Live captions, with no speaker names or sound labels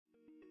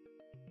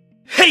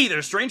Hey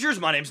there, strangers!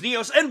 My name's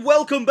Neos, and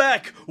welcome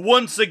back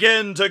once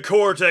again to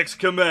Cortex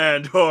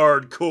Command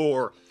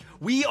Hardcore.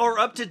 We are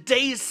up to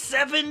day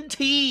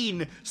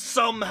 17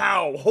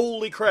 somehow.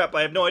 Holy crap,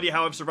 I have no idea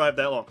how I've survived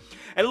that long.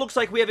 And it looks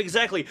like we have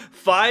exactly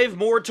 5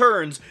 more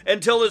turns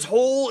until this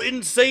whole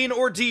insane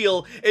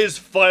ordeal is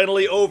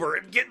finally over.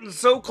 It's getting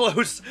so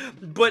close,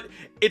 but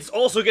it's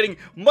also getting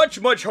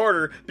much, much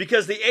harder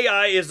because the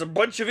AI is a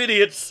bunch of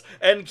idiots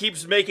and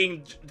keeps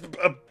making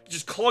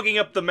just clogging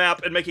up the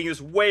map and making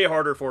this way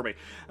harder for me.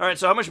 Alright,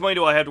 so how much money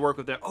do I have to work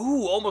with there?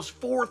 Oh, almost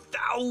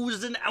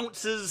 4,000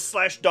 ounces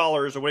slash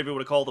dollars, or whatever you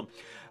want to call them.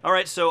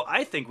 Alright, so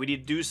I think we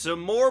need to do some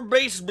more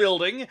base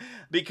building,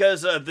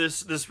 because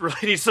this really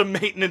needs some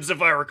maintenance, if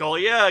I recall.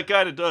 Yeah, it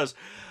kind of does.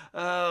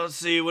 Let's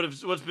see,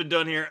 what's been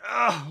done here?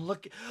 Oh,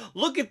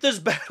 look at this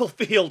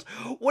battlefield.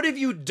 What have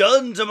you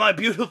done to my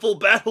beautiful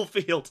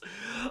battlefield?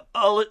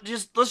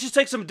 Let's just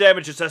take some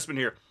damage assessment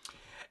here.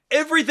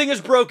 Everything is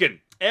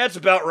broken. That's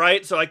about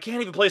right, so I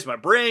can't even place my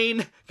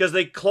brain, because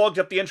they clogged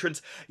up the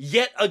entrance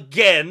yet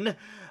again.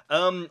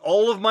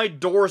 All of my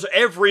doors,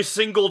 every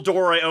single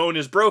door I own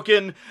is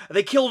broken.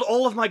 They killed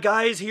all of my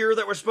guys here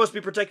that were supposed to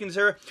be protecting this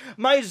area.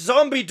 My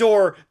zombie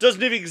door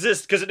doesn't even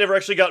exist, because it never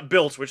actually got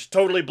built, which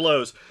totally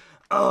blows.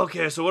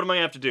 Okay, so what am I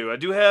gonna have to do?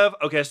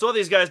 Okay, I still have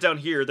these guys down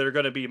here that are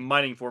gonna be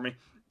mining for me.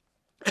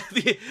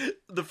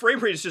 The frame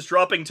rate is just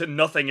dropping to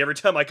nothing every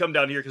time I come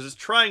down here because it's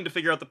trying to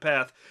figure out the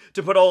path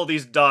to put all of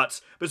these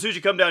dots. But as soon as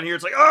you come down here,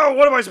 it's like, oh,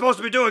 what am I supposed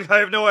to be doing? I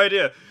have no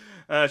idea.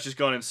 It's just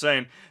gone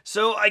insane.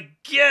 So I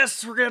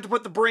guess we're going to have to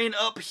put the brain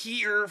up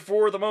here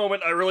for the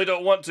moment. I really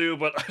don't want to,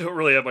 but I don't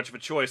really have much of a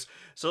choice.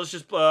 So let's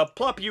just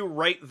plop you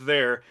right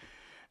there.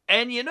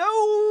 And you know,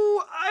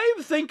 I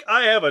think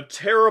I have a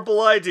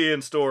terrible idea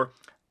in store.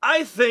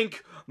 I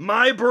think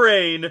my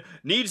brain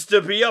needs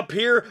to be up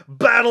here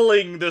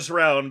battling this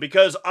round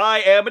because I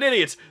am an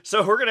idiot.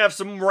 So we're gonna have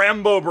some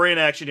Rambo brain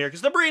action here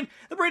because the brain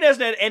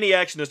hasn't had any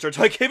action this turn.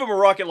 So I gave him a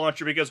rocket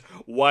launcher because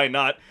why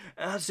not?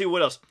 Let's see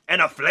what else.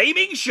 And a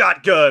flaming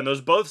shotgun.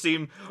 Those both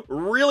seem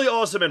really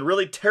awesome and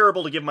really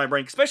terrible to give my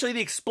brain, especially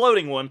the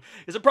exploding one.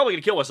 Is I'm probably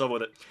gonna kill myself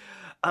with it.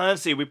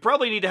 Let's see, we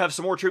probably need to have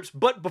some more troops,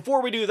 but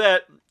before we do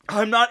that,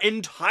 I'm not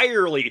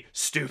entirely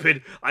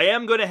stupid. I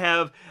am going to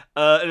have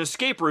an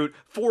escape route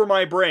for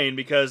my brain,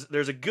 because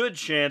there's a good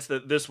chance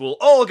that this will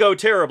all go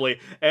terribly,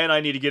 and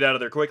I need to get out of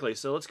there quickly.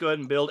 So let's go ahead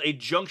and build a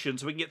junction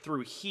so we can get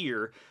through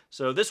here.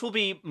 So this will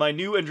be my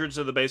new entrance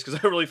to the base,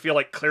 because I really feel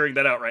like clearing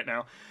that out right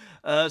now.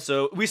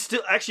 So we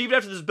still, actually, even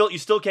after this is built, you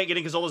still can't get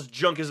in because all this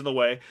junk is in the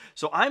way.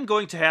 So I'm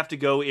going to have to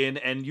go in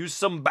and use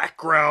some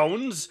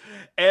backgrounds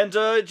and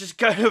just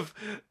kind of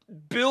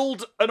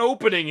build an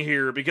opening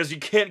here because you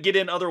can't get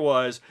in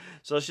otherwise.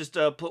 So let's just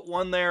put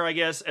one there, I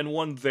guess, and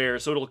one there,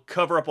 so it'll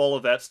cover up all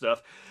of that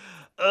stuff.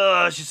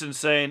 It's just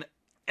insane.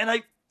 And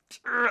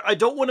I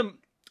don't want to...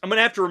 I'm going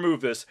to have to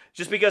remove this,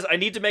 just because I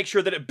need to make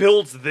sure that it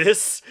builds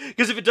this,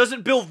 because if it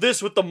doesn't build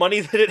this with the money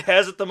that it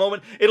has at the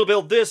moment, it'll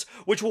build this,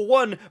 which will,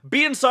 one,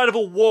 be inside of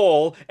a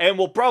wall, and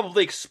will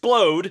probably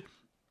explode,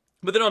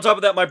 but then on top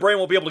of that, my brain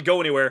won't be able to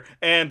go anywhere,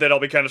 and then I'll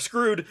be kind of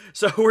screwed,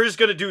 so we're just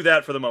going to do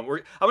that for the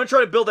moment. I'm going to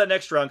try to build that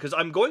next round, because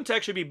I'm going to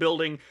actually be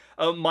building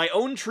my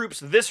own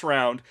troops this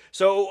round,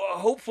 so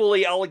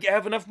hopefully I'll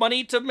have enough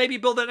money to maybe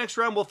build that next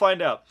round. We'll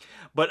find out.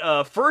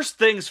 But first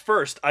things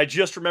first, I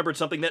just remembered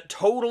something that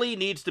totally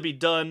needs to be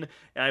done,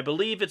 and I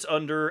believe it's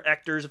under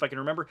actors, if I can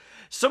remember.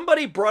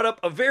 Somebody brought up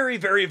a very,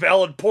 very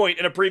valid point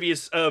in a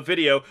previous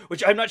video,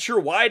 which I'm not sure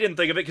why I didn't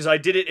think of it, because I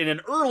did it in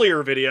an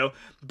earlier video,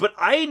 but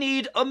I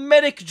need a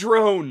medic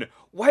drone.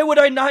 Why would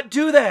I not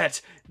do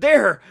that?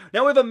 There!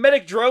 Now we have a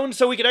medic drone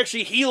so we can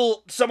actually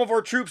heal some of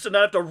our troops and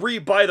not have to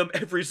re-buy them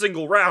every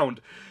single round.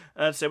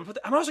 Let's see,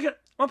 I'm also gonna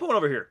put one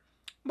over here.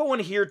 But one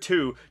here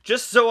too,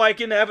 just so I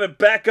can have a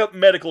backup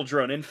medical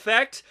drone. In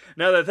fact,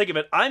 now that I think of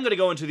it, I'm going to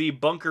go into the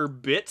bunker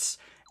bits,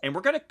 and we're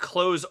going to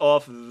close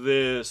off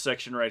this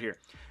section right here.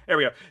 There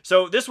we go.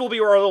 So this will be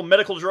where our little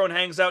medical drone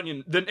hangs out,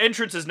 and the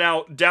entrance is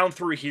now down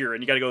through here,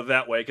 and you got to go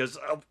that way, because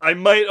I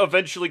might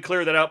eventually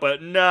clear that out,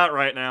 but not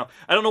right now.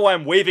 I don't know why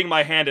I'm waving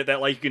my hand at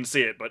that like you can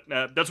see it, but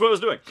that's what I was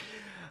doing.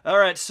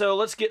 Alright, so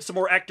let's get some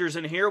more actors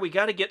in here. We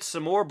gotta get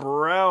some more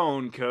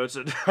brown coats.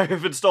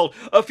 I've installed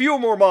a few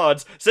more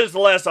mods since the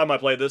last time I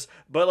played this.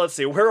 But let's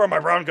see, where are my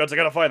brown coats? I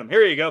gotta find them.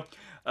 Here you go.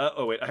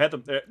 Oh wait, I had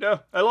them there. No,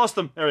 I lost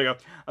them. There we go.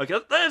 Okay,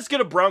 let's get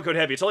a brown coat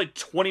heavy. It's only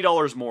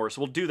 $20 more, so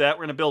we'll do that.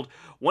 We're gonna build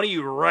one of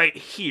you right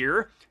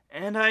here.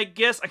 And I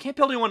guess I can't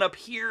build anyone up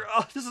here.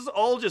 Oh, this is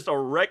all just a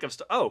wreck of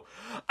stuff. Oh,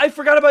 I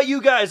forgot about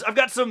you guys. I've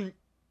got some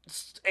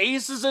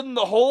aces in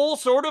the hole,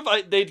 sort of.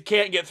 They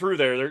can't get through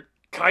there. They're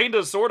kind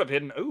of, sort of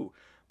hidden. Ooh,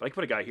 but I can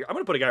put a guy here. I'm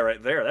going to put a guy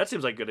right there. That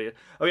seems like a good idea.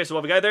 Okay, so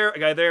we'll have a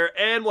guy there,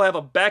 and we'll have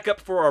a backup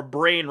for our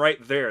brain right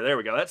there. There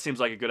we go. That seems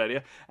like a good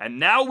idea. And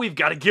now we've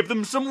got to give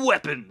them some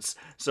weapons.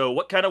 So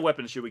what kind of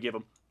weapons should we give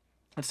them?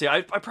 Let's see,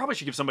 I probably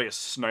should give somebody a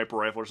sniper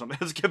rifle or something.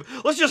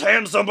 Let's just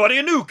hand somebody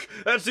a nuke!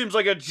 That seems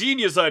like a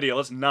genius idea.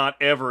 Let's not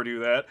ever do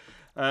that.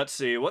 Let's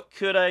see, what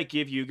could I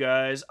give you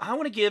guys? I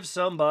want to give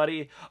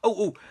somebody...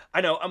 Oh,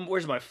 I know,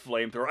 where's my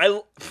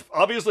flamethrower?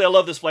 Obviously, I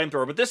love this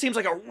flamethrower, but this seems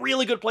like a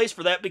really good place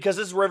for that because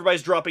this is where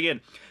everybody's dropping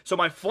in. So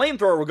my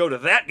flamethrower will go to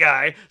that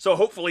guy, so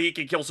hopefully he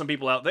can kill some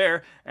people out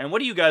there. And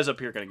what are you guys up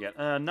here going to get?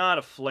 Not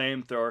a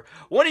flamethrower.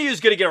 One of you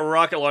is going to get a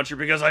rocket launcher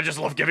because I just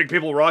love giving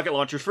people rocket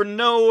launchers for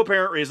no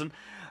apparent reason.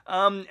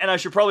 And I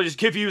should probably just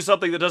give you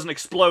something that doesn't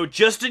explode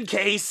just in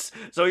case.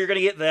 So you're going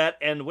to get that.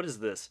 And what is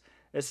this?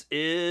 This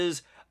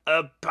is...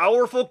 a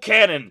powerful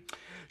cannon.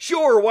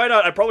 Sure, why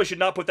not? I probably should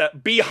not put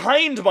that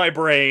behind my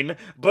brain,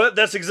 but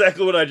that's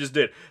exactly what I just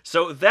did.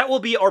 So that will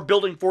be our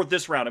building for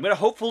this round. I'm going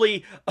to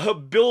hopefully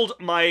build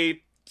my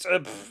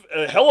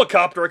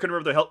helicopter. I couldn't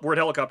remember the word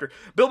helicopter.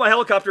 Build my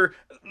helicopter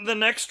the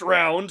next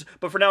round,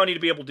 but for now I need to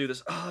be able to do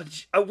this. Oh,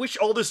 I wish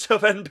all this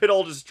stuff hadn't been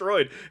all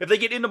destroyed. If they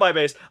get into my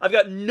base, I've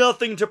got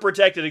nothing to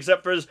protect it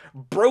except for this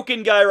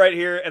broken guy right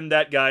here and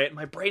that guy. And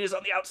my brain is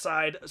on the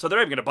outside, so they're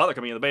not even going to bother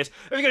coming in the base.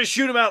 They're going to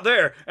shoot him out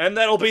there, and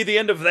that'll be the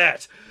end of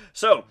that.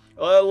 So,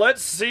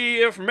 let's see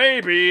if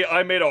maybe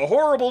I made a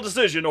horrible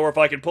decision or if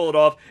I can pull it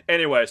off.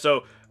 Anyway,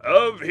 so,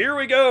 here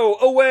we go.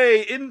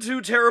 Away into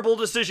terrible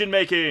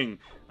decision-making.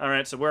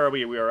 Alright, so where are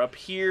we? We are up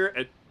here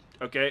at...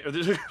 Okay.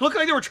 Looked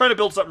like they were trying to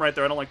build something right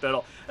there. I don't like that at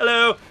all.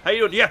 Hello? How you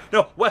doing? Yeah,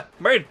 no, what?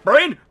 Brain!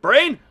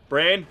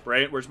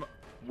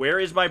 Where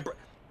is my...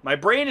 My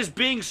brain is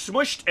being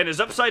smushed and is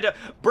upside down.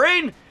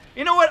 Brain!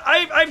 You know what?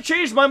 I've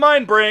changed my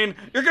mind, Brain.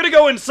 You're gonna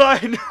go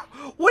inside.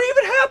 What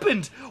even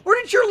happened?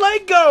 Where did your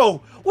leg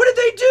go? What did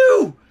they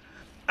do?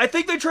 I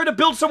think they tried to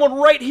build someone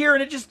right here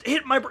and it just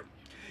hit my brain.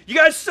 You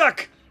guys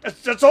suck.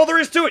 That's all there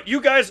is to it.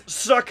 You guys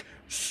suck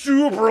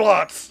super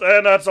lots.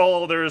 And that's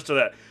all there is to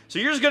that. So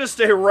you're just gonna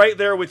stay right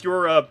there with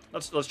your,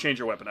 let's change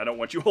your weapon. I don't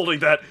want you holding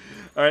that.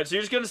 Alright, so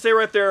you're just gonna stay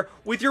right there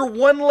with your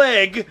one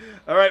leg.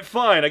 Alright,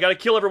 fine. I gotta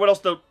kill everyone else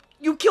though.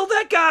 You killed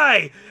that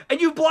guy!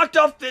 And you blocked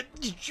off the...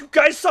 You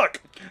guys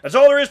suck. That's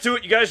all there is to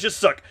it. You guys just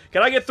suck.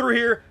 Can I get through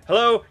here?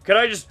 Hello? Can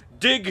I just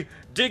dig?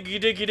 This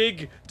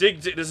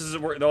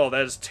isn't working. Oh,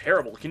 that is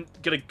terrible. Can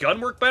a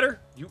gun work better?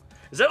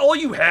 Is that all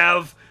you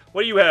have?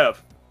 What do you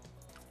have?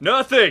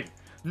 Nothing.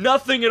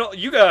 Nothing at all.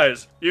 You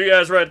guys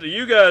right there.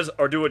 You guys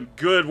are doing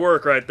good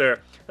work right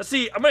there. Let's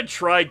see. I'm going to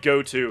try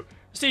go to.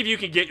 See if you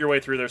can get your way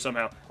through there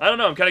somehow. I don't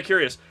know. I'm kind of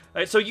curious. All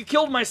right, so you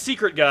killed my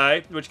secret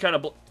guy, which kind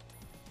of...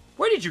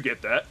 Where did you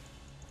get that?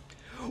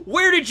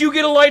 Where did you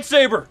get a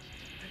lightsaber?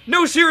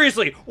 No,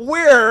 seriously,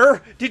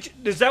 where did you...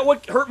 Is that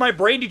what hurt my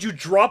brain? Did you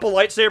drop a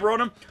lightsaber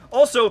on him?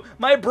 Also,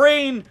 my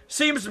brain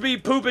seems to be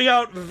pooping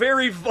out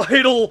very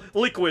vital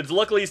liquids.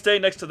 Luckily, he's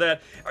staying next to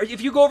that.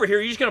 If you go over here,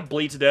 you're just gonna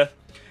bleed to death.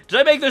 Did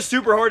I make this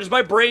super hard? Is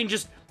my brain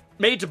just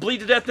made to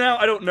bleed to death now?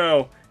 I don't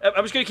know.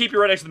 I'm just gonna keep you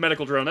right next to the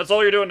medical drone. That's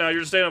all you're doing now. You're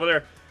just standing over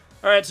there.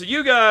 Alright, so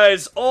you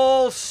guys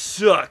all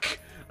suck.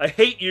 I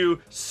hate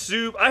you.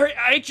 I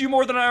hate you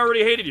more than I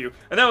already hated you.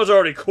 And that was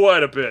already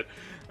quite a bit.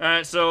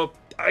 Alright, so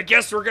I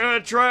guess we're gonna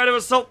try to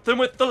assault them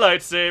with the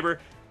lightsaber.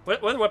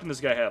 What other weapon does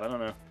this guy have? I don't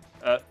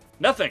know.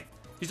 Nothing.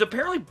 He's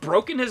apparently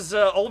broken his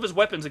all of his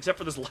weapons except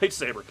for this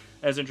lightsaber.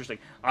 That's interesting.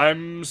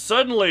 I'm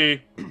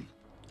suddenly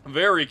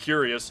very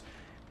curious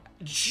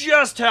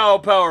just how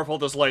powerful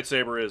this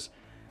lightsaber is.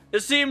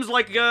 It seems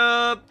like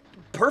a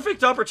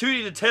perfect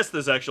opportunity to test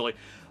this, actually.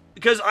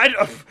 Because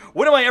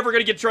when am I ever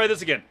gonna get to try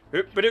this again?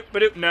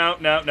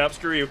 No,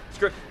 screw you.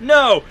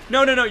 No,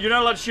 you're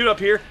not allowed to shoot up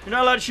here. You're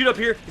not allowed to shoot up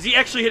here. Is he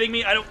actually hitting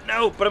me? I don't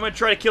know, but I'm gonna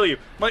try to kill you.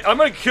 I'm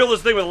gonna kill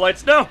this thing with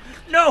lights. No!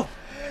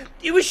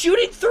 He was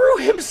shooting through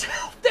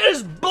himself. That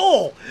is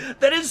bull.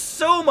 That is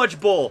so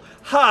much bull.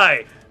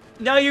 Hi.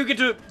 Now you get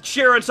to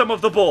share in some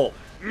of the bull.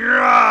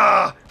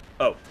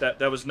 Oh, that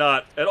was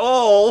not at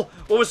all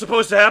what was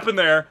supposed to happen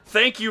there.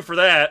 Thank you for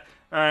that.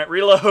 Alright,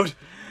 reload.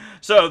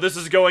 So, this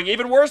is going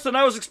even worse than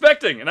I was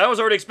expecting. And I was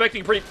already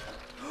expecting pretty...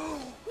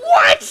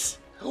 What?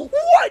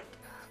 What?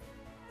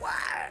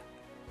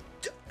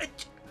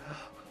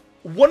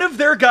 One of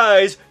their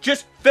guys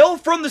just fell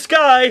from the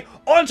sky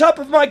on top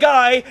of my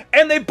guy,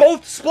 and they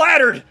both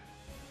splattered.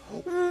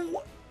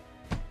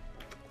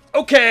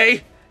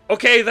 Okay,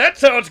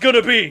 that's how it's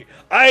gonna be.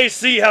 I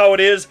see how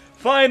it is.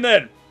 Fine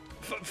then.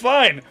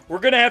 Fine. We're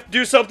gonna have to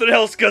do something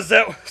else, because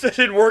that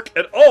didn't work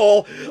at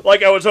all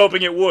like I was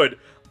hoping it would.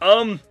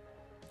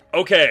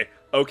 Okay,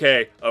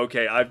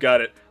 I've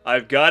got it,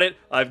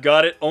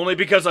 only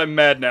because I'm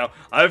mad now.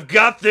 I've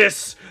got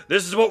this!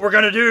 This is what we're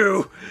gonna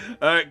do!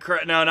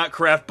 No, not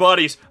craft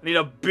bodies. I need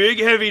a big,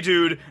 heavy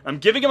dude. I'm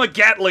giving him a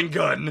Gatling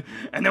gun,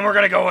 and then we're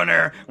gonna go in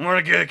there, and we're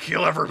gonna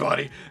kill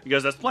everybody,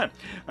 because that's the plan.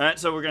 Alright,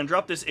 so we're gonna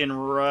drop this in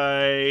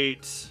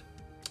right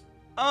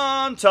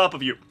on top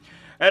of you.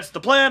 That's the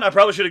plan. I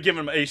probably should have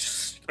given him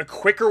a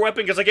quicker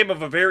weapon, because I gave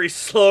him a very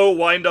slow,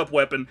 wind-up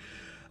weapon.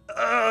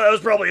 That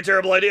was probably a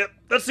terrible idea.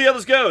 Let's see how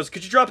this goes.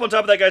 Could you drop on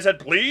top of that guy's head,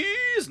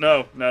 please?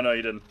 No,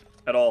 you didn't.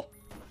 At all.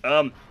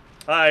 Hi.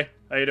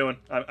 How you doing?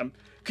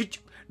 Could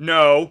you...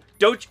 No.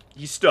 Don't...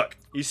 He's stuck.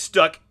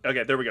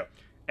 Okay, there we go.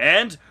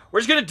 And we're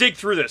just gonna dig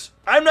through this.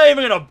 I'm not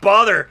even gonna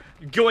bother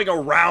going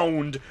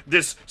around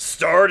this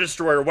Star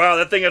Destroyer. Wow,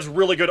 that thing has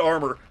really good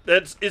armor.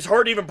 It's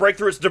hard to even break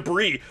through its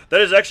debris.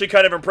 That is actually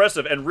kind of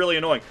impressive and really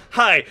annoying.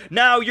 Hi,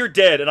 now you're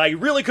dead, and I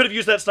really could have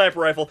used that sniper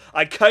rifle.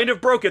 I kind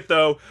of broke it,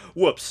 though.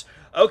 Whoops.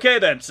 Okay,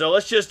 then, so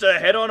let's just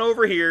head on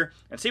over here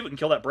and see if we can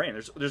kill that brain.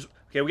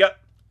 Okay, we got...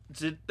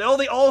 Oh,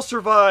 they all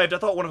survived. I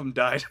thought one of them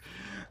died.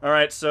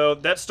 Alright, so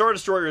that Star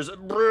Destroyer is a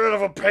bit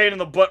of a pain in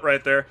the butt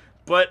right there,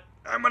 but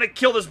I'm gonna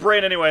kill this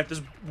brain anyway. This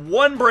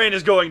one brain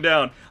is going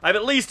down. I've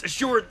at least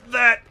assured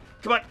that.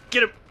 Come on,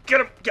 get him,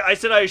 get him. I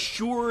said I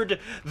assured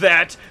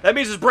that. That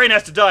means his brain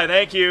has to die.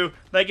 Thank you.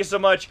 Thank you so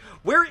much.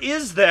 Where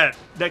is that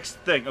next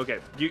thing? Okay,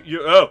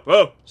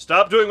 oh,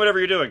 stop doing whatever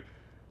you're doing.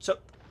 So,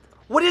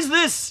 what is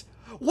this?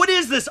 What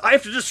is this? I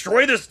have to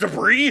destroy this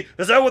debris?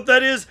 Is that what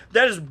that is?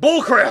 That is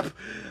bullcrap.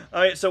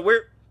 Alright, so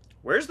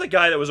where's the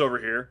guy that was over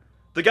here?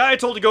 The guy I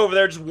told to go over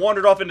there just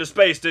wandered off into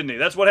space, didn't he?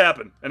 That's what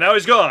happened. And now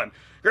he's gone.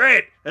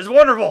 Great! It's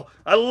wonderful!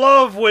 I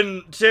love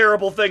when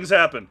terrible things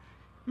happen.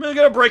 I'm really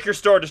gonna break your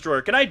Star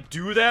Destroyer. Can I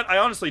do that? I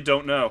honestly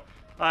don't know.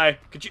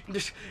 Could you...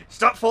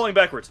 Stop falling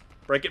backwards.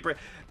 Break it, break...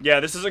 Yeah,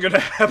 this isn't gonna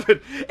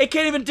happen. It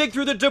can't even dig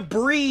through the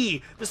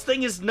debris! This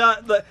thing is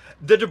not... The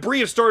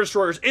debris of Star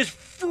Destroyers is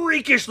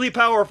freakishly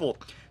powerful.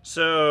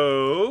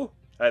 So...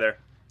 Hi there.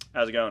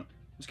 How's it going?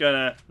 I'm just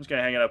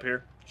gonna hang it up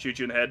here. Shoot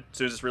you in the head as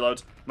soon as this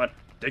reloads. Come on.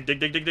 Dig, dig,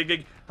 dig, dig, dig,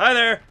 dig. Hi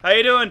there. How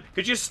you doing?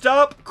 Could you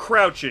stop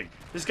crouching?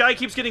 This guy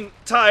keeps getting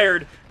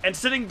tired and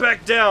sitting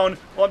back down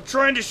while I'm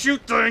trying to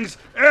shoot things.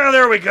 Ah,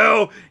 there we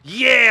go.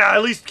 Yeah, I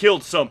at least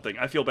killed something.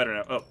 I feel better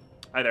now. Oh,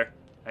 hi there.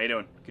 How you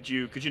doing? Could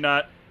you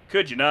not?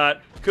 Could you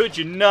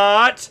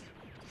not?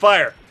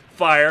 Fire.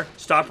 Fire.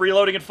 Stop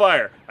reloading and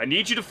fire. I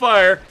need you to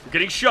fire. You're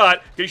getting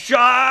shot. Getting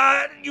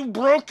shot. You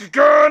broke your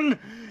gun.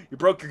 You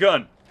broke your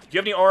gun. Do you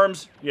have any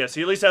arms? Yes,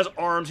 he at least has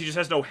arms. He just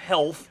has no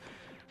health.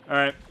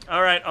 Alright.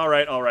 Alright,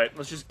 alright, alright.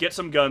 Let's just get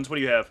some guns. What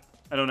do you have?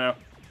 I don't know.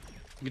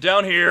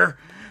 Down here.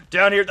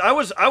 Down here. I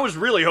was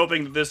really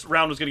hoping that this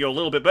round was going to go a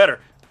little bit better.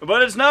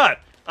 But it's not.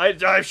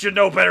 I should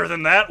know better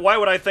than that. Why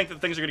would I think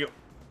that things are going to go...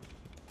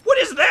 What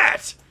is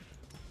that?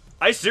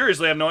 I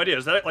seriously have no idea.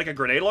 Is that like a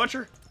grenade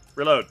launcher?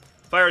 Reload.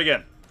 Fire it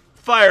again.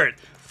 Fire it.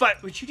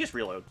 Would you just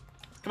reload?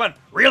 Come on.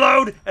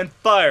 Reload and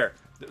fire.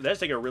 That's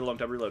taking a really long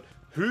time to reload.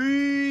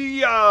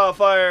 Hee-yah!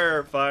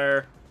 Fire.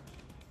 Fire.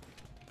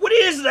 What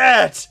is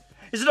that?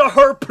 Is it a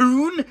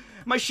harpoon?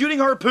 Am I shooting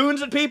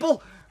harpoons at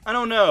people? I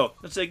don't know.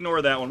 Let's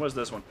ignore that one. What is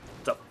this one?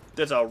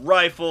 That's a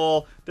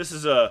rifle. This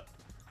is a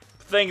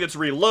thing that's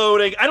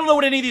reloading. I don't know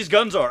what any of these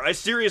guns are. I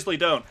seriously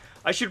don't.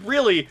 I should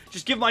really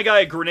just give my guy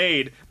a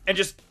grenade and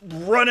just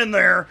run in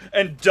there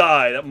and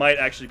die. That might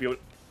actually be what...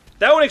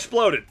 That one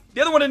exploded.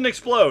 The other one didn't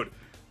explode.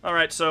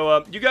 Alright,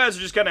 so you guys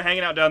are just kind of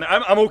hanging out down there.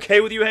 I'm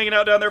okay with you hanging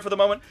out down there for the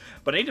moment,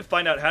 but I need to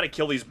find out how to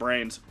kill these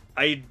brains.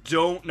 I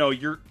don't know.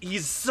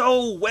 He's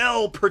so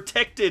well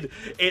protected.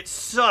 It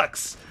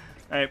sucks.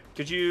 Alright,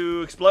 could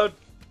you explode?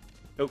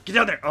 Oh, get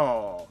down there.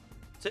 Oh.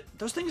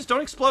 Those things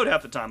don't explode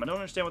half the time. I don't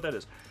understand what that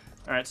is.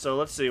 Alright, so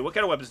let's see. What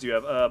kind of weapons do you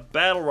have?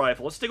 Battle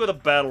rifle. Let's stick with a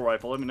battle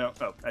rifle. Let me know.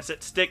 Oh, I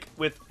said stick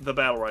with the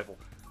battle rifle.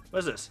 What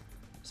is this?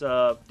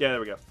 So, yeah, there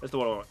we go. That's the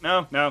one I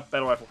want. No,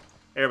 battle rifle.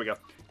 There we go.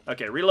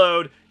 Okay,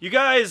 reload. You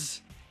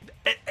guys...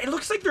 It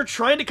looks like they're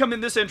trying to come in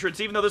this entrance,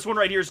 even though this one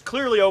right here is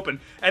clearly open.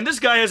 And this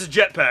guy has a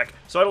jetpack,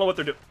 so I don't know what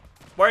they're doing.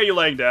 Why are you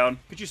laying down?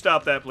 Could you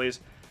stop that, please?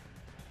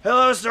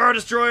 Hello, Star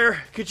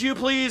Destroyer. Could you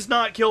please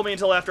not kill me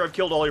until after I've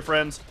killed all your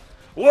friends?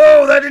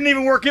 Whoa, that didn't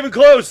even work even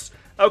close.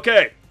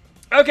 Okay.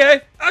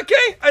 Okay.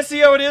 Okay. I see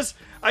how it is.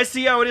 I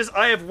see how it is.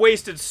 I have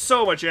wasted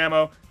so much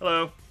ammo.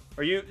 Hello.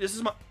 Are you... This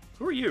is my...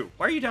 Who are you?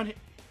 Why are you down here?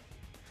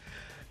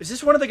 Is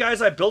this one of the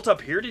guys I built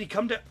up here? Did he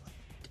come down...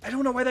 I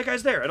don't know why that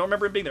guy's there. I don't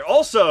remember him being there.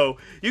 Also,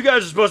 you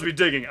guys are supposed to be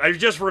digging. I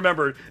just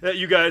remembered that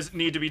you guys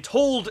need to be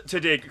told to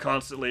dig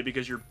constantly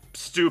because you're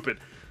stupid.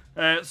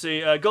 Let's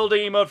see. Gold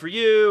digging mode for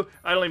you.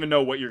 I don't even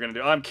know what you're going to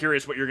do. I'm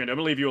curious what you're going to do. I'm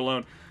going to leave you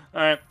alone. All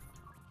right.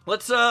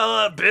 Let's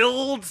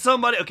build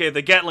somebody. Okay,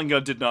 the Gatling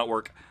gun did not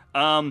work.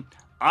 I'm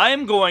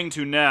going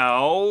to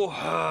now,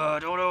 I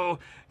don't know,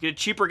 get a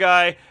cheaper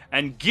guy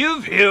and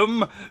give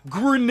him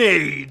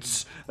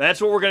grenades. That's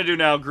what we're going to do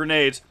now,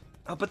 grenades.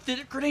 Oh, but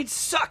the grenades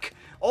suck.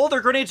 All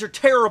their grenades are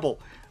terrible.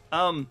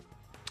 I'm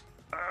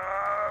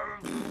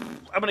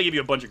going to give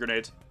you a bunch of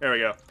grenades. There we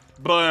go.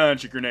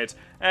 Bunch of grenades.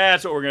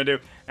 That's what we're going to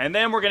do. And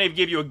then we're going to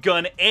give you a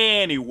gun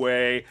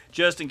anyway,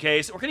 just in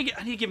case. I need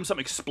to give him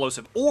something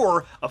explosive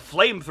or a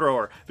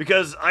flamethrower,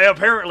 because I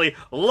apparently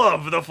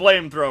love the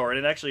flamethrower, and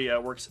it actually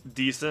works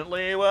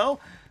decently well.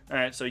 All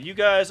right, so you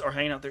guys are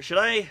hanging out there. Should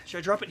I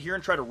drop it here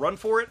and try to run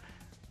for it?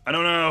 I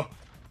don't know.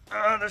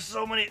 There's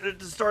so many.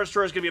 The Star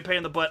Destroyer is going to be a pain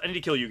in the butt. I need to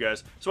kill you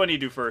guys. So what I need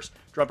to do first.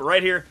 Drop it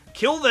right here.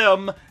 Kill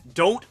them.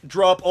 Don't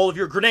drop all of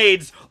your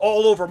grenades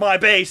all over my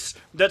base.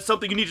 That's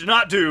something you need to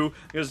not do,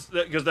 because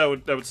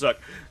that would suck.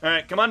 All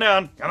right, come on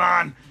down. Come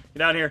on. Get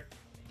down here.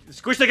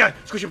 Squish that guy.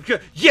 Squish him.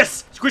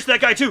 Yes! Squish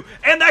that guy too.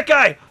 And that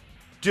guy.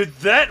 Did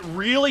that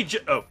really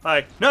oh,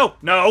 hi. No.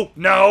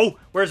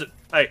 Where is it?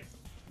 Hi.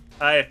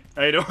 Hi.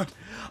 How you doing?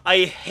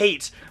 I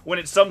hate when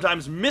it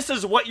sometimes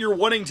misses what you're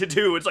wanting to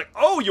do. It's like,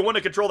 oh, you want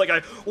to control that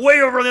guy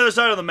way over on the other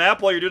side of the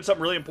map while you're doing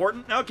something really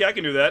important? Okay, I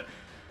can do that.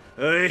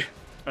 Hey.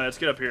 Alright, let's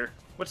get up here.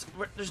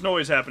 There's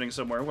noise happening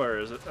somewhere. Where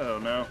is it? I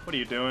don't know. What are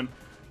you doing?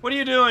 What are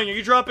you doing? Are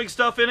you dropping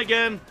stuff in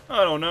again?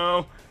 I don't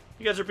know.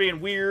 You guys are being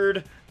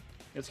weird.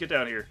 Let's get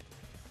down here.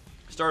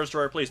 Star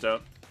Destroyer, please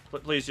don't.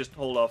 Please just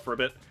hold off for a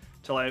bit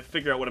until I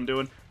figure out what I'm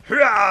doing.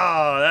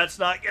 Hurrah! That's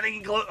not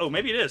getting close. Oh,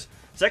 maybe it is.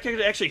 Is that going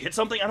to actually hit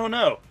something? I don't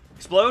know.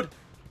 Explode?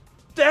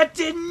 That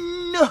did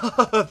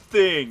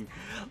nothing.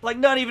 Like,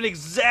 not even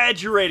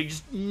exaggerating.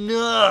 Just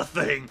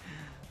nothing.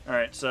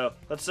 Alright, so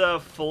let's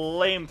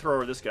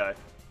flamethrower this guy.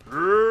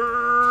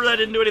 That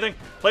didn't do anything.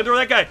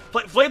 Flamethrower that guy.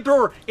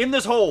 Flamethrower in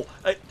this hole.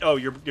 Oh,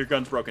 your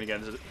gun's broken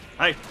again. Is it?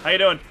 Hi, how you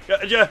doing?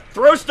 Yeah,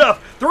 throw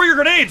stuff. Throw your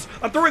grenades.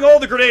 I'm throwing all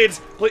the grenades.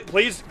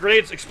 Please,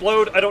 grenades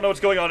explode. I don't know what's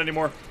going on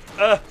anymore.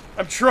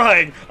 I'm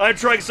trying. I'm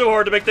trying so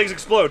hard to make things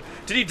explode.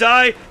 Did he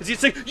die? Is he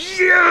sick?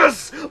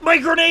 Yes! My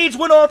grenades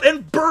went off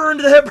and burned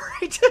that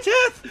brain to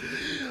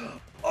death.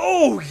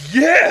 Oh,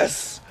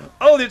 yes!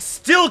 Oh, it's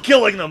still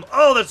killing them.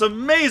 Oh, that's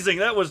amazing.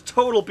 That was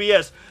total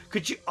BS.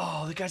 Could you?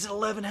 Oh, the guy's at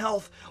 11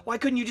 health. Why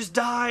couldn't you just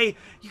die?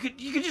 You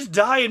could just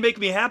die and make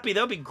me happy.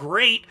 That would be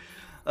great.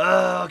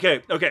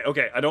 Okay.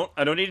 I don't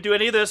need to do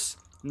any of this.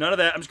 None of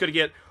that. I'm just gonna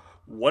get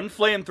one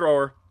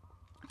flamethrower.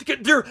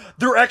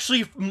 They're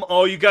actually.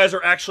 Oh, you guys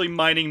are actually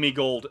mining me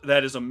gold.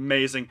 That is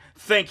amazing.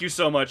 Thank you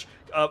so much.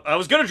 I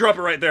was gonna drop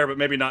it right there, but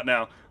maybe not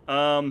now.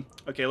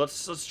 Okay,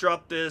 let's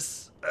drop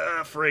this.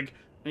 Frig.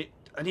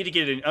 I need to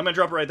get it in. I'm gonna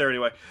drop it right there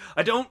anyway.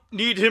 I don't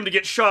need him to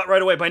get shot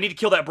right away, but I need to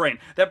kill that brain.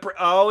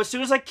 Oh, as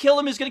soon as I kill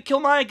him, he's gonna kill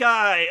my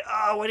guy.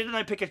 Oh, why didn't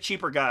I pick a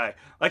cheaper guy?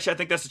 Actually, I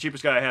think that's the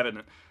cheapest guy I have, isn't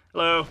it?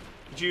 Hello?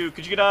 Could you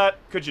not?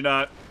 Could you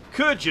not?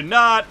 Could you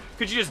not?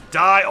 Could you just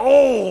die?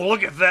 Oh,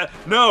 look at that.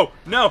 No.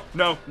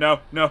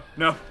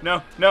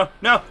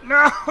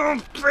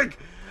 Frig.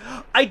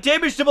 I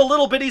damaged him a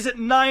little bit. He's at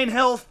 9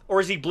 health.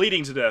 Or is he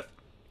bleeding to death?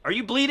 Are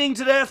you bleeding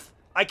to death?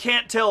 I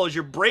can't tell. Is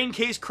your brain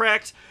case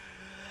cracked?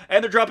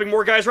 And they're dropping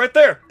more guys right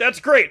there. That's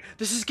great.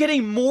 This is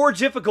getting more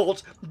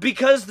difficult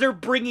because they're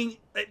bringing...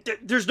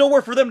 There's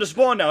nowhere for them to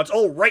spawn now. It's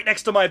all right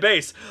next to my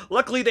base.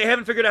 Luckily, they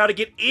haven't figured out how to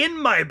get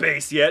in my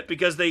base yet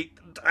because they...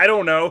 I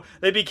don't know.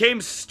 They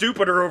became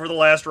stupider over the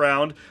last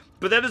round.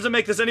 But that doesn't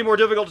make this any more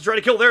difficult to try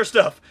to kill their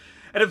stuff.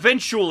 And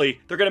eventually,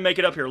 they're going to make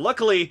it up here.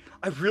 Luckily,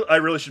 I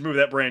really should move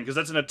that brain because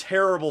that's in a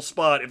terrible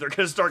spot if they're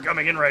going to start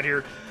coming in right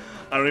here.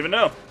 I don't even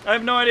know. I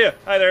have no idea.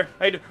 Hi there.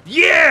 How you doing?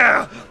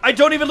 Yeah! I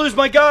don't even lose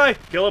my guy.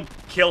 Kill him.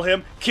 Kill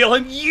him. Kill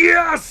him.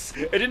 Yes!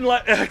 It didn't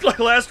act like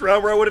last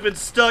round where I would have been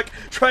stuck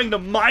trying to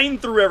mine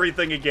through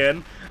everything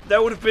again.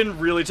 That would have been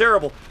really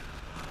terrible.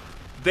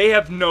 They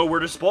have nowhere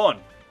to spawn.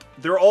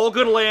 They're all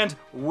going to land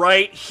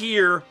right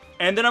here,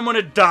 and then I'm going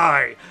to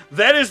die.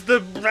 That's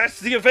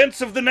the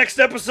events of the next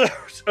episode.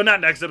 Oh, not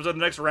next episode, the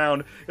next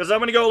round. Because I'm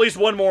going to go at least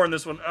one more in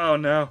this one. Oh,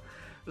 no.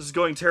 This is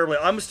going terribly.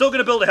 I'm still going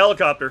to build a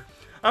helicopter.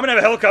 I'm gonna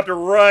have a helicopter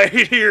right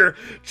here,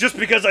 just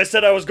because I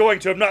said I was going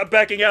to. I'm not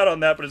backing out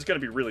on that, but it's gonna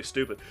be really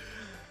stupid.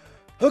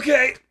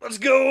 Okay, let's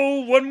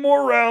go one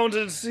more round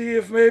and see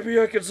if maybe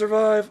I can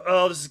survive.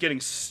 Oh, this is getting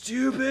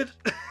stupid.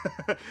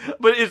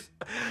 But it's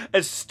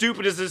as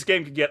stupid as this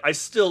game can get. I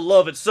still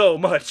love it so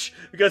much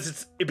because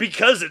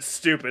it's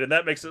stupid, and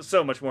that makes it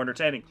so much more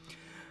entertaining.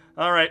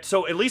 All right,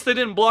 so at least they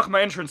didn't block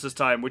my entrance this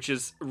time, which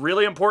is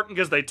really important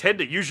because they tend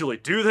to usually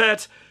do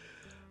that.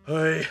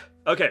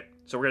 Okay.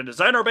 So we're going to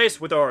design our base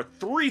with our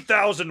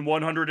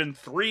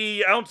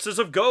 3,103 ounces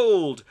of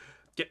gold.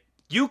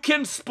 You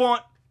can spawn...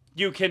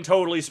 You can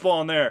totally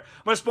spawn there.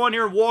 I'm going to spawn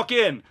here and walk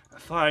in.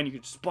 Fine, you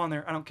can spawn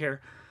there. I don't care.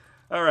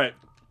 Alright.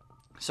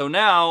 So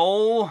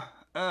now...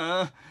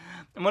 I'm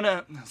going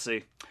to... Let's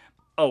see.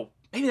 Oh,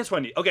 maybe that's what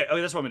I need. Okay,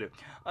 that's what I'm going to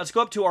do. Let's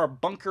go up to our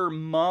bunker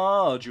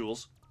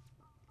modules.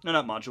 No,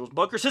 not modules.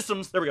 Bunker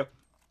systems. There we go.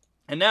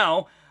 And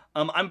now...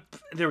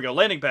 there we go,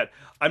 landing pad.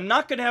 I'm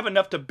not going to have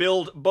enough to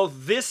build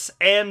both this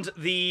and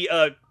the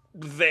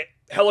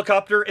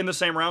helicopter in the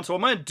same round, so what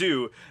I'm going to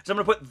do is I'm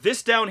going to put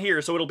this down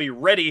here so it'll be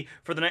ready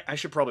for the next... I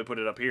should probably put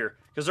it up here,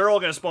 because they're all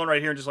going to spawn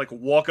right here and just, like,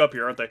 walk up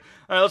here, aren't they?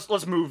 Alright,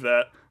 let's move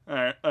that.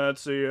 Alright,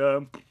 let's see,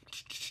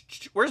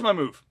 where's my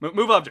move?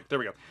 Move object, there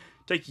we go.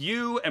 Take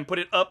you and put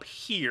it up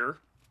here.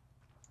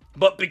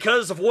 But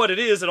because of what it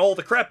is and all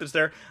the crap that's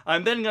there,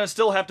 I'm then going to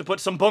still have to put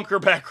some bunker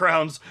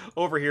backgrounds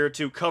over here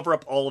to cover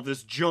up all of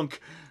this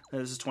junk.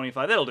 This is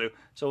 25. That'll do.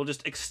 So we'll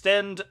just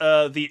extend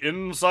the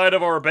inside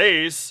of our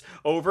base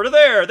over to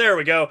there. There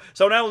we go.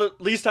 So now we'll at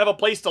least have a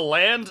place to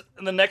land,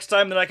 and the next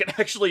time that I can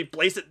actually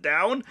place it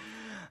down.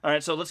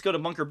 Alright, so let's go to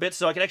bunker bits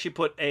so I can actually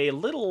put a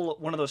little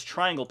one of those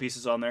triangle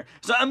pieces on there.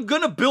 So I'm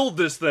going to build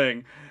this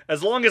thing.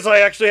 As long as I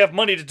actually have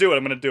money to do it,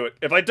 I'm going to do it.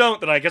 If I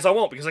don't, then I guess I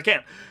won't, because I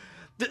can't.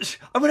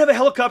 I'm going to have a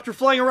helicopter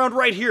flying around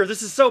right here.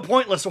 This is so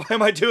pointless. Why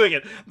am I doing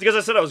it? Because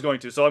I said I was going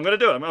to, so I'm going to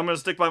do it. I'm going to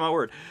stick by my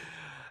word.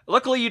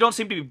 Luckily, you don't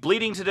seem to be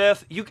bleeding to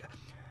death.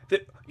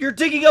 You're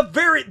digging up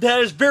that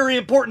is very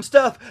important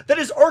stuff. That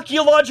is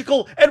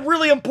archaeological and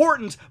really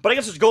important. But I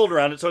guess there's gold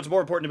around it, so it's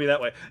more important to me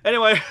that way.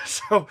 Anyway,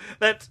 so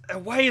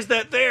why is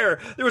that there?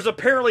 There was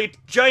apparently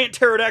giant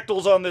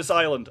pterodactyls on this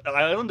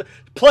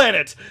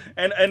planet,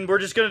 and we're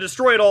just gonna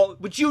destroy it all.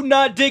 Would you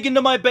not dig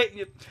into my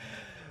base?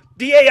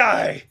 The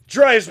AI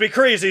drives me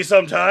crazy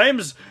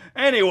sometimes.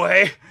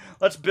 Anyway,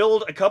 let's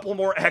build a couple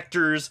more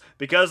actors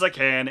because I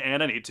can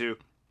and I need to.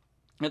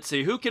 Let's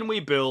see, who can we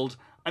build?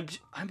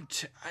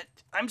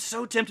 I'm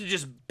so tempted to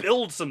just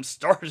build some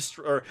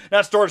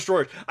not Star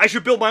Destroyers. I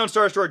should build my own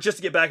Star Destroyer just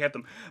to get back at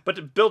them. But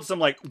to build some,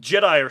 like,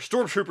 Jedi or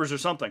Stormtroopers or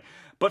something.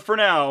 But for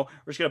now,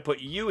 we're just going to put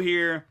you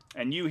here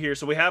and you here.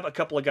 So we have a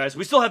couple of guys.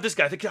 We still have this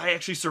guy. The guy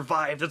actually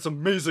survived. That's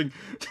amazing.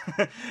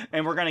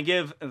 And we're going to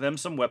give them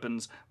some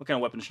weapons. What kind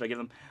of weapons should I give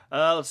them?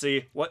 Let's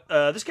see. What?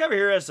 This guy over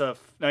here has a...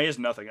 No, he has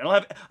nothing. I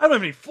don't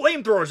have any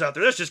flamethrowers out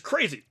there. That's just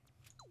crazy.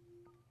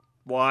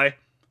 Why?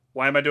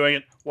 Why am I doing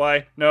it?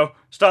 Why? No.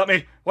 Stop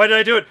me. Why did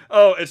I do it?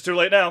 Oh, it's too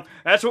late now.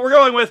 That's what we're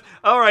going with.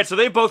 Alright, so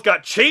they both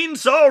got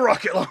chainsaw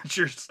rocket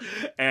launchers.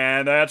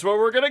 And that's what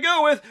we're going to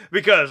go with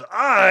because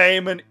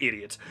I'm an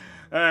idiot.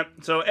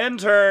 So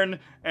end turn,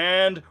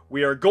 and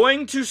we are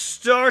going to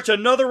start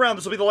another round.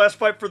 This will be the last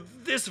fight for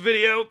this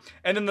video.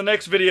 And in the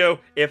next video,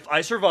 if I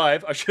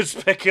survive, I should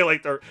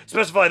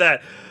specify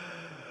that.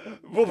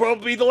 Will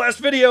probably be the last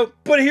video,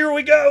 but here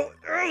we go.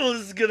 Oh,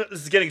 this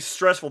is getting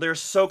stressful. They're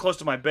so close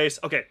to my base.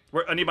 Okay,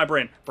 I need my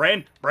brain.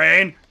 Brain.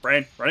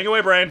 Running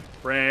away, brain.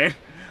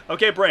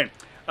 Okay, brain.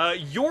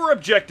 Your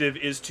objective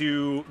is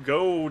to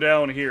go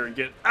down here and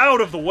get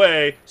out of the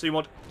way, so you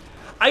won't...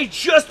 I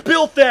just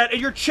built that, and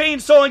you're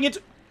chainsawing it.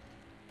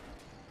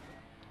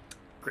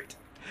 Great.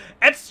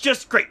 That's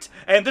just great.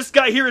 And this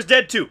guy here is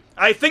dead, too.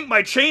 I think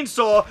my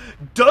chainsaw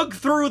dug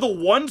through the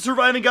one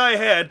surviving guy I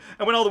had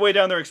and went all the way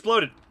down there and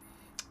exploded.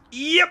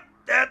 Yep,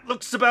 that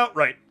looks about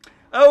right.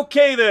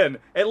 Okay then,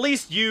 at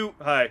least you...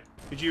 Hi,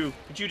 could you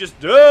just...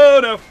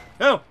 Oh,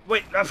 no,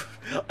 wait,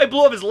 I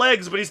blew up his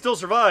legs, but he still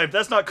survived.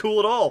 That's not cool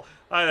at all.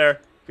 Hi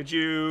there, could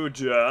you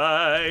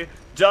die?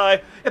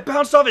 It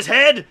bounced off his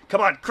head.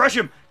 Come on, crush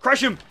him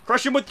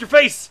with your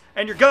face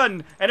and your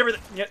gun and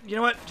everything. You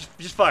know what,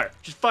 just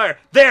fire.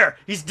 There,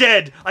 he's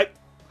dead.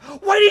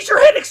 Why did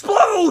your head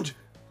explode?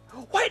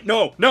 What?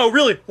 No,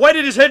 really, why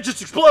did his head just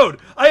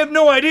explode? I have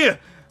no idea.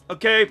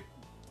 Okay.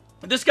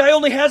 This guy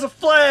only has a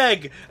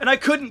flag, and I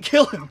couldn't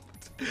kill him.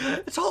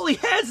 That's all he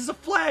has is a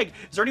flag.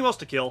 Is there anyone else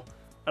to kill?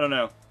 I don't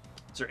know.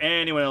 Is there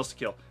anyone else to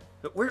kill?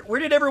 Where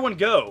did everyone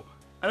go?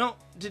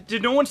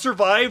 Did no one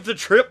survive the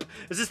trip?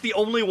 Is this the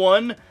only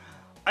one?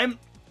 I'm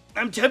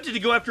tempted to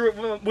go after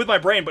it with my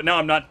brain, but now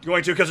I'm not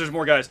going to because there's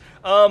more guys.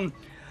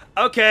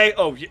 Okay.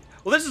 Oh,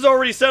 well, this is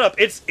already set up.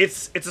 It's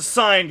a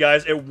sign,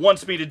 guys. It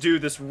wants me to do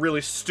this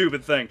really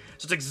stupid thing.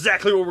 So it's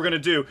exactly what we're gonna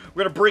do.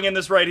 We're gonna bring in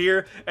this right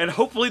here, and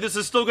hopefully this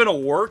is still gonna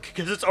work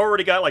because it's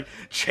already got like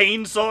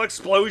chainsaw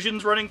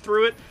explosions running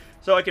through it.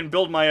 So I can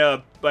build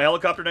my my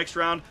helicopter next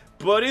round.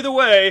 But either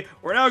way,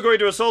 we're now going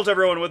to assault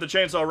everyone with a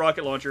chainsaw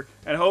rocket launcher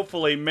and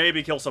hopefully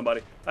maybe kill somebody.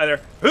 Hi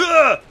there.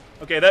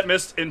 Okay, that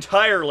missed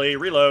entirely.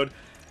 Reload.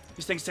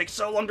 These things take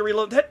so long to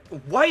reload.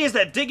 Why is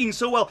that digging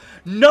so well?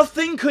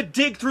 Nothing could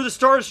dig through the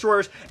Star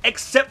Destroyers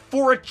except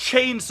for a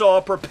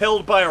chainsaw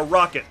propelled by a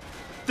rocket.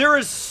 There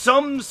is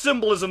some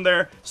symbolism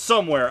there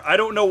somewhere. I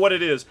don't know what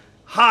it is.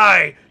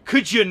 Hi,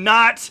 could you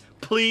not,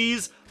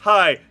 please?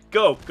 Hi,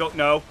 go,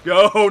 no,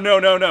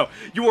 no.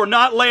 You are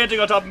not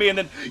landing on top of me and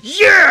then,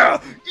 yeah,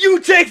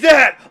 you take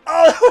that.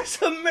 Oh, that was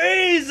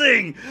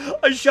amazing.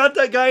 I shot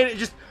that guy and it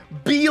just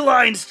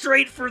beeline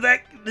straight for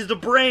the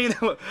brain.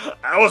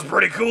 That was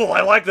pretty cool.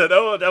 I like that.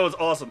 Oh, that was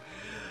awesome.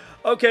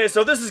 Okay,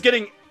 so this is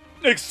getting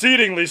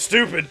exceedingly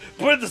stupid,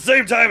 but at the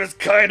same time, it's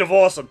kind of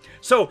awesome.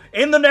 So,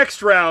 in the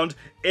next round,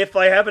 if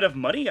I have enough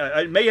money,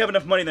 I may have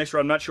enough money next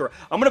round, I'm not sure.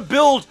 I'm gonna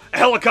build a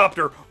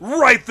helicopter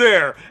right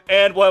there,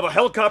 and we'll have a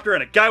helicopter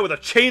and a guy with a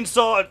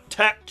chainsaw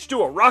attached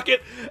to a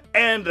rocket,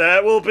 and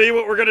that will be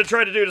what we're gonna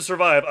try to do to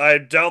survive. I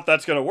doubt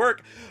that's gonna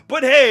work,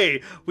 but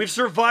hey, we've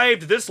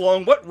survived this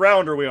long. What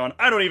round are we on?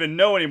 I don't even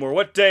know anymore.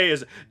 What day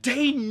is it?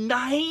 Day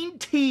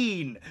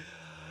 19!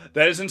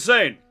 That is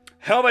insane.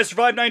 How have I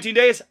survived 19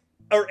 days?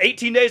 Or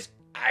 18 days?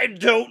 I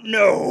don't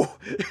know.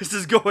 This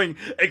is going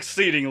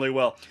exceedingly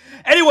well.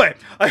 Anyway,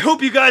 I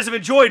hope you guys have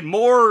enjoyed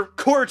more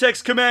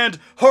Cortex Command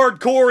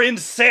hardcore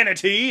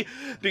insanity,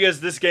 because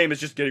this game is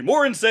just getting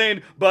more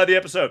insane by the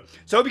episode.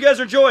 So I hope you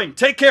guys are enjoying.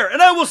 Take care,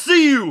 and I will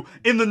see you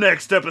in the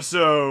next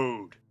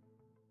episode.